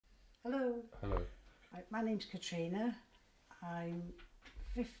Hello. Hello. My name's Katrina. I'm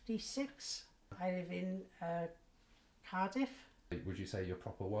 56. I live in Cardiff. Would you say you're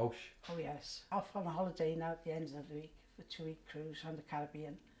proper Welsh? Oh yes. Off on a holiday now at the end of the week for a 2-week cruise around the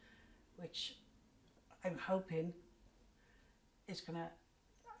Caribbean, which I'm hoping is gonna.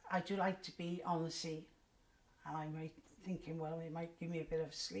 I do like to be on the sea, and I'm thinking, well, it might give me a bit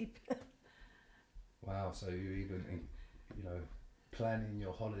of sleep. Wow. So you even, planning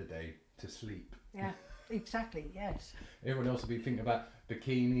your holiday to sleep. Yeah, exactly. Yes. Everyone else will be thinking about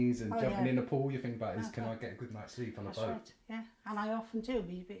bikinis and jumping in the pool. You think about is, can I get a good night's sleep on a boat? That's right. Yeah, and I often do.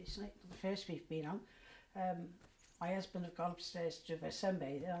 It's like the first we've been on. My husband had gone upstairs to do a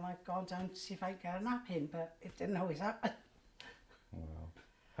sunbathe, and I've gone down to see if I could get a nap in, but it didn't always happen. Wow.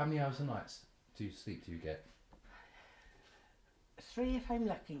 How many hours a night do you sleep do you get? 3 if I'm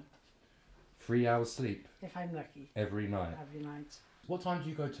lucky. 3 hours sleep? If I'm lucky. Every night? Every night. What time do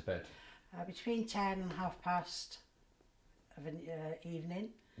you go to bed? Between 10 and 30:30 of an evening.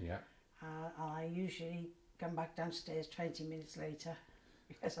 Yeah. I usually come back downstairs 20 minutes later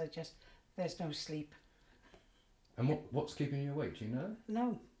because there's no sleep. And what's keeping you awake, do you know?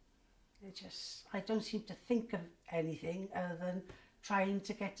 No. I don't seem to think of anything other than trying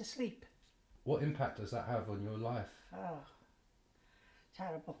to get to sleep. What impact does that have on your life? Oh,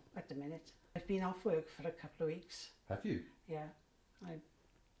 terrible at the minute. I've been off work for a couple of weeks. Have you? Yeah. I'm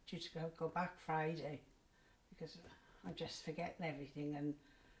due to go back Friday because I'm just forgetting everything and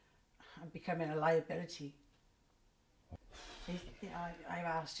I'm becoming a liability. I've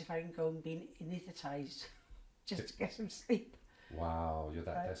asked if I can go and be anaesthetised just to get some sleep. Wow, you're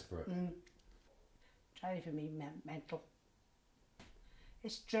that desperate. Driving me mental.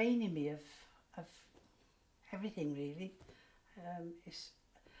 It's draining me of everything really.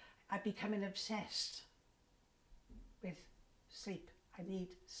 I'm becoming obsessed with sleep. I need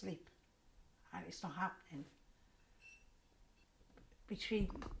sleep and it's not happening. Between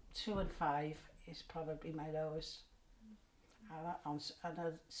 2 and 5 is probably my lowest. On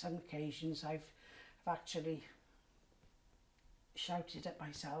some occasions I've actually shouted at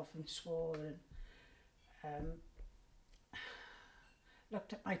myself and swore and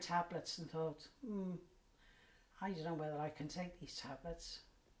looked at my tablets and thought, I don't know whether I can take these tablets.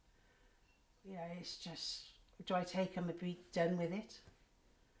 Yeah, it's just, do I take them and be done with it?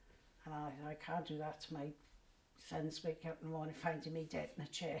 And I can't do that to my son's waking up in the morning finding me dead in a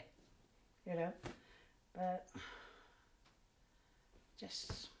chair, you know. But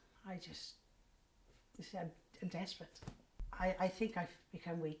I'm desperate. I think I've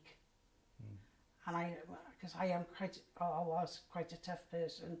become weak, and because I was quite a tough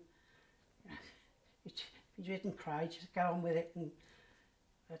person. If you didn't cry, just get on with it.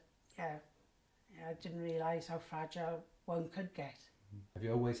 But yeah, I didn't realise how fragile one could get. Have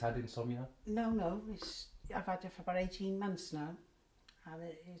you always had insomnia? No, I've had it for about 18 months now, and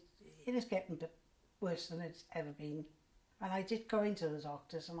it is getting a bit worse than it's ever been. And I did go into the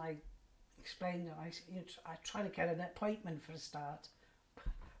doctors and I explained to them, I tried to get an appointment for a start.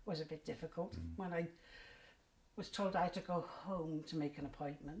 It was a bit difficult. When I was told I had to go home to make an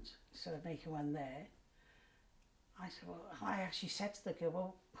appointment instead of making one there, I said, well, I actually said to the girl,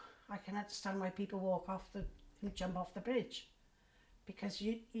 well, I can understand why people jump off the bridge, because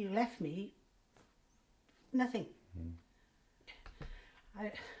you left me nothing.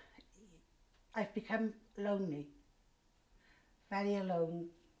 I've become lonely, very alone,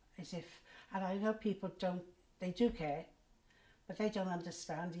 and I know people they do care, but they don't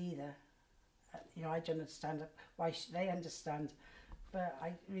understand either. I don't understand why they understand, but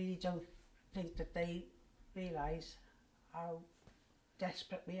I really don't think that they realise how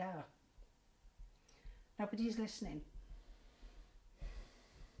desperate we are. Nobody's listening.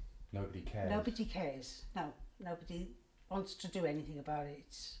 Nobody cares? Nobody cares, no. Nobody wants to do anything about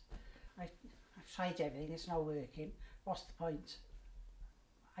it. I've tried everything, it's not working. What's the point?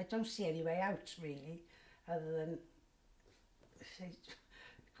 I don't see any way out really, other than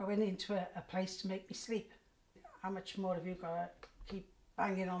going into a place to make me sleep. How much more have you got to keep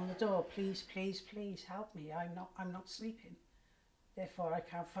banging on the door? Please, please, please help me. I'm not sleeping. Therefore I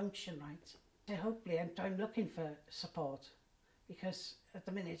can't function right. So hopefully I'm looking for support, because at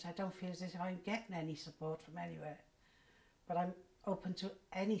the minute I don't feel as if I'm getting any support from anywhere. But I'm open to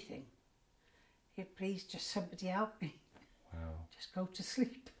anything. Please just somebody help me. Wow. Just go to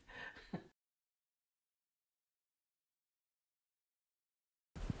sleep.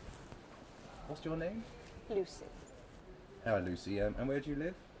 What's your name? Lucy. Hello, Lucy. And where do you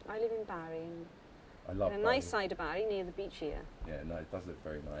live? I live in Barry. I love in a nice side of Barry, near the beach here. Yeah, no, it does look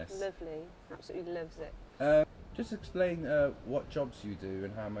very nice. Lovely. Absolutely loves it. Just explain what jobs you do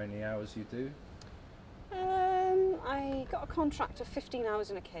and how many hours you do. I got a contract of 15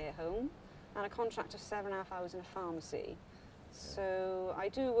 hours in a care home and a contract of 7.5 hours in a pharmacy. So I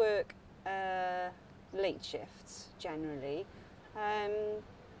do work late shifts generally. The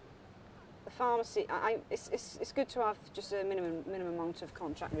pharmacy, it's good to have just a minimum amount of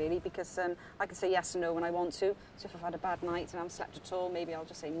contract really, because I can say yes or no when I want to. So if I've had a bad night and I haven't slept at all, maybe I'll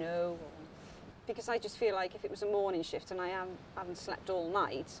just say no. Because I just feel like if it was a morning shift and I haven't slept all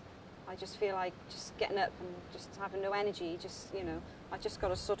night, I just feel like just getting up and just having no energy, just, you know, I just got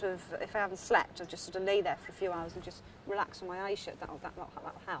to sort of, if I haven't slept, I'll just sort of lay there for a few hours and just relax with my eyes shut. That'll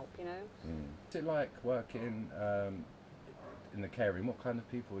help, you know. What's it like working in the care room? What kind of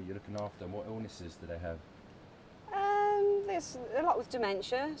people are you looking after and what illnesses do they have? There's a lot with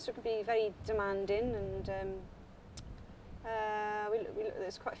dementia, so it can be very demanding, and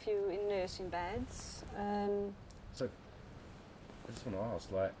there's quite a few in nursing beds. So, I just want to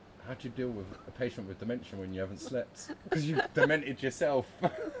ask, like, how do you deal with a patient with dementia when you haven't slept? Because you've demented yourself.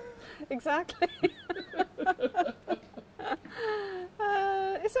 Exactly.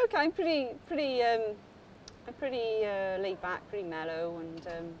 It's okay. I'm pretty laid back, pretty mellow, and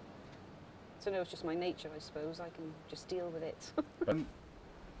I don't know. It's just my nature, I suppose. I can just deal with it.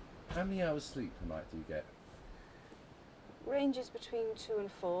 How many hours sleep per night do you get? Ranges between 2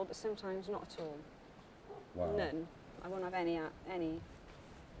 and 4, but sometimes not at all. Wow. None. I won't have any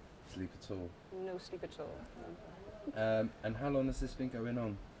Sleep at all? no sleep at all. No. And how long has this been going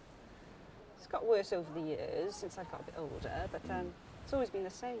on? It's got worse over the years since I got a bit older, but it's always been the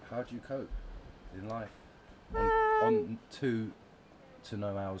same. How do you cope in life on 2 to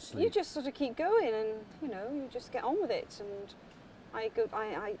no hours sleep? You just sort of keep going, and you know, you just get on with it. And I'm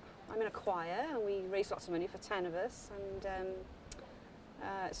in a choir, and we raise lots of money for 10 of us, and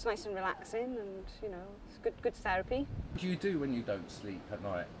it's nice and relaxing, and you know, it's good therapy. What do you do when you don't sleep at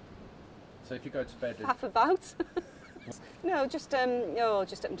night? So if you go to bed, Half about. No, just up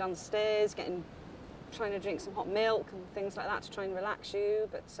and down the stairs, trying to drink some hot milk and things like that to try and relax you.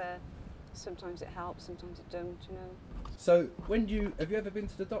 But sometimes it helps, sometimes it don't. You know. So have you ever been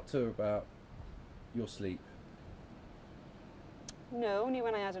to the doctor about your sleep? No, only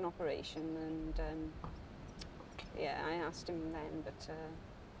when I had an operation, and I asked him then, but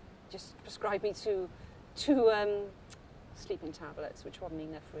just prescribed me two sleeping tablets, which wasn't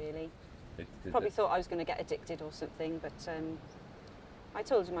enough really. Probably thought I was going to get addicted or something, but I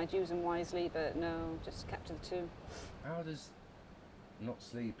told him I'd use them wisely, but no, just kept to the 2. How does not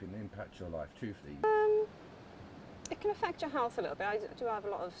sleeping impact your life, truthfully? It can affect your health a little bit. I do have a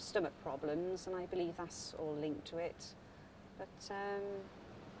lot of stomach problems, and I believe that's all linked to it. But I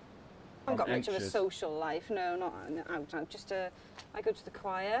haven't got much of a social life. No, not out. Just I go to the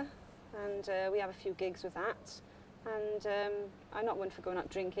choir, and we have a few gigs with that. And I'm not one for going out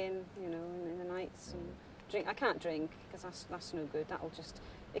drinking, you know, in the nights. And I can't drink because that's no good.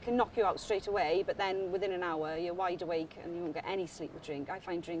 It can knock you out straight away. But then within an hour, you're wide awake and you won't get any sleep with drink. I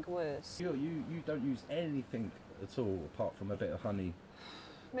find drink worse. You don't use anything at all apart from a bit of honey.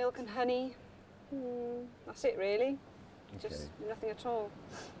 Milk and honey. That's it really. Okay. Just nothing at all.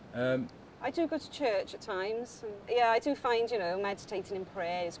 I do go to church at times. And I do find, you know, meditating in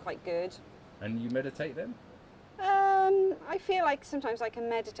prayer is quite good. And you meditate then? I feel like sometimes I can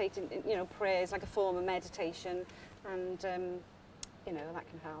meditate in, you know, prayer is like a form of meditation, and you know, that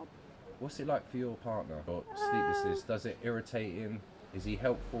can help. What's it like for your partner? Or sleeplessness? Does it irritate him? Is he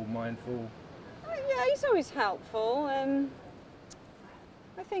helpful, mindful? Yeah, he's always helpful. I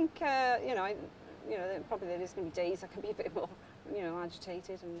think probably there's going to be days I can be a bit more, you know,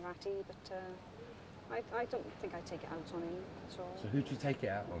 agitated and ratty, but I don't think I take it out on him at all. So who do you take it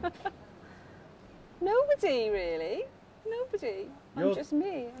out on? Nobody really. Nobody. I'm just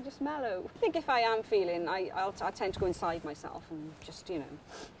me. I'm just mellow. I think if I am feeling, I tend to go inside myself and just, you know,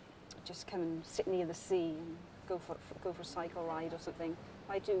 just come and sit near the sea and go for a cycle ride or something.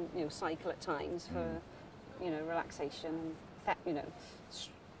 I do, you know, cycle at times for, you know, relaxation and you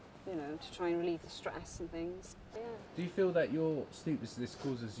know, to try and relieve the stress and things. Yeah. Do you feel that your sleeplessness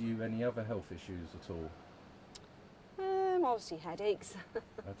causes you any other health issues at all? Obviously headaches. Do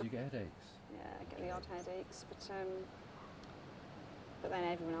you get headaches? Yeah, I get the odd headaches, but then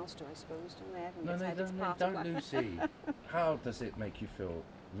everyone else do, I suppose, don't they? Everyone don't, Lucy. How does it make you feel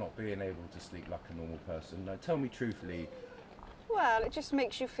not being able to sleep like a normal person? Now, tell me truthfully. Well, it just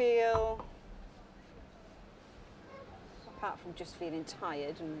makes you feel, apart from just feeling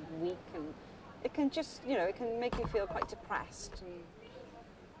tired and weak, and it can just, you know, it can make you feel quite depressed, and,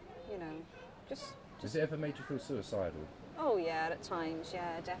 you know, just. Has it ever made you feel suicidal? Oh yeah, at times,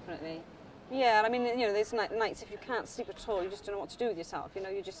 yeah, definitely. Yeah, I mean, you know, there's nights if you can't sleep at all, you just don't know what to do with yourself. You know,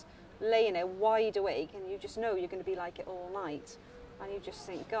 you're just laying there wide awake, and you just know you're going to be like it all night, and you just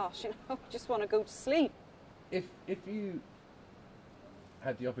think, gosh, you know, I just want to go to sleep. If you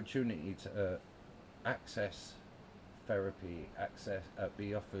had the opportunity to access therapy,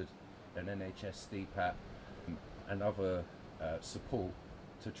 be offered an NHS CPAP and other support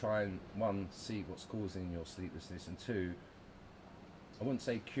to try and, one, see what's causing your sleeplessness, and two, I wouldn't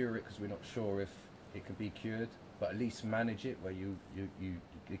say cure it because we're not sure if it can be cured, but at least manage it where you're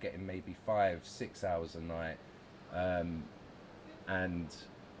getting maybe 5-6 hours a night, and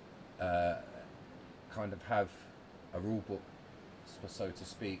kind of have a rule book, so to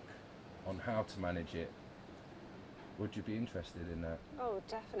speak, on how to manage it. Would you be interested in that? Oh,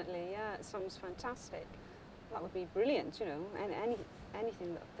 definitely, yeah, it sounds fantastic. That would be brilliant, you know, and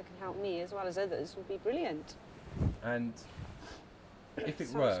anything that can help me as well as others would be brilliant. And if it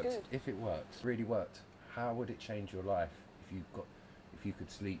really worked, how would it change your life if you could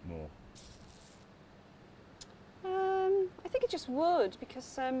sleep more? I think it just would,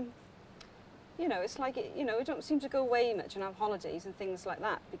 because you know, it's like it don't seem to go away much and have holidays and things like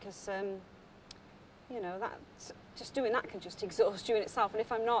that, because you know, that's just doing that can just exhaust you in itself. And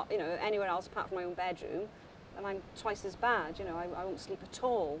if I'm not, you know, anywhere else apart from my own bedroom, then I'm twice as bad. You know, I won't sleep at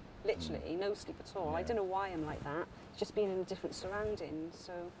all. Literally, no sleep at all. Yeah. I don't know why I'm like that. It's just being in different surroundings.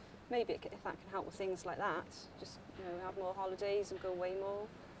 So maybe if that can help with things like that, just, you know, have more holidays and go away more.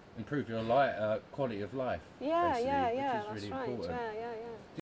 Improve your quality of life. Yeah, basically, yeah, which yeah. is That's really right. important. Yeah, yeah, yeah.